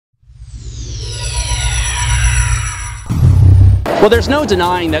Well, there's no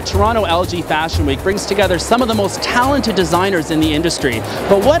denying that Toronto LG Fashion Week brings together some of the most talented designers in the industry.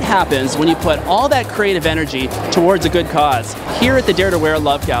 But what happens when you put all that creative energy towards a good cause? Here at the Dare to Wear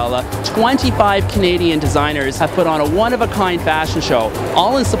Love Gala, 25 Canadian designers have put on a one-of-a-kind fashion show,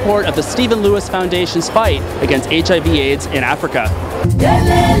 all in support of the Stephen Lewis Foundation's fight against HIV/AIDS in Africa.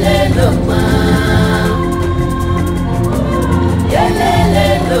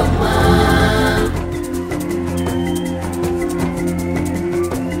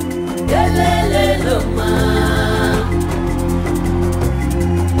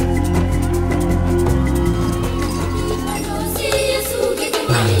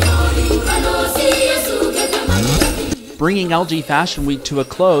 Bringing LG Fashion Week to a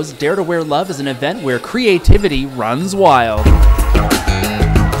close, Dare to Wear Love is an event where creativity runs wild.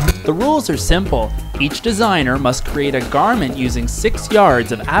 The rules are simple. Each designer must create a garment using 6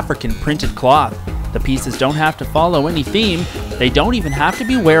 yards of African printed cloth. The pieces don't have to follow any theme. They don't even have to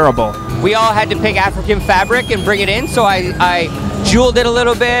be wearable. We all had to pick African fabric and bring it in, so I jeweled it a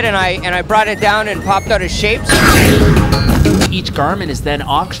little bit and I brought it down and popped out its shapes. Each garment is then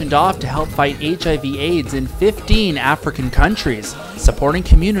auctioned off to help fight HIV/AIDS in 15 African countries, supporting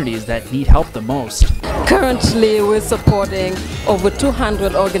communities that need help the most. Currently, we're supporting over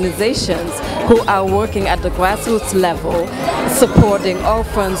 200 organizations who are working at the grassroots level, supporting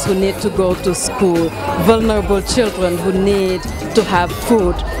orphans who need to go to school, vulnerable children who need to have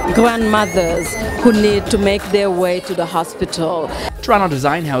food, grandmothers who need to make their way to the hospital. Toronto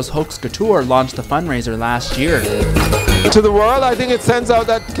design house Hoax Couture launched the fundraiser last year. To the world, I think it sends out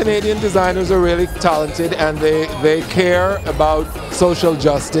that Canadian designers are really talented and they care about social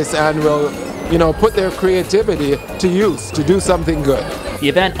justice and will, put their creativity to use to do something good. The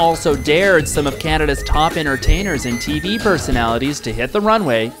event also dared some of Canada's top entertainers and TV personalities to hit the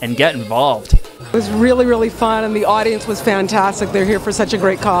runway and get involved. It was really, really fun, and the audience was fantastic. They're here for such a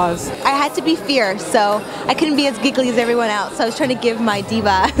great cause. I had to be fierce, so I couldn't be as giggly as everyone else, so I was trying to give my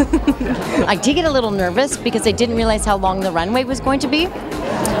diva. I did get a little nervous because I didn't realize how long the runway was going to be.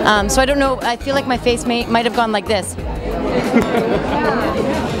 So I don't know, I feel like my face might have gone like this.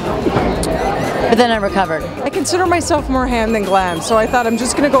 But then I recovered. I consider myself more ham than glam, so I thought I'm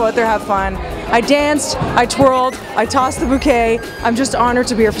just going to go out there, have fun. I danced, I twirled, I tossed the bouquet. I'm just honored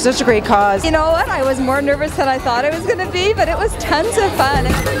to be here for such a great cause. You know what? I was more nervous than I thought it was going to be, but it was tons of fun.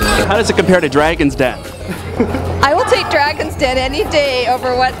 How does it compare to Dragon's Den? I will take Dragon's Den any day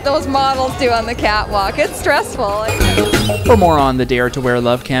over what those models do on the catwalk. It's stressful. For more on the Dare to Wear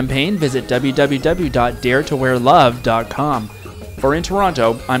Love campaign, visit www.daretowearlove.com. For In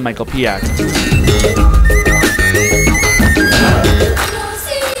Toronto, I'm Michael Pihach.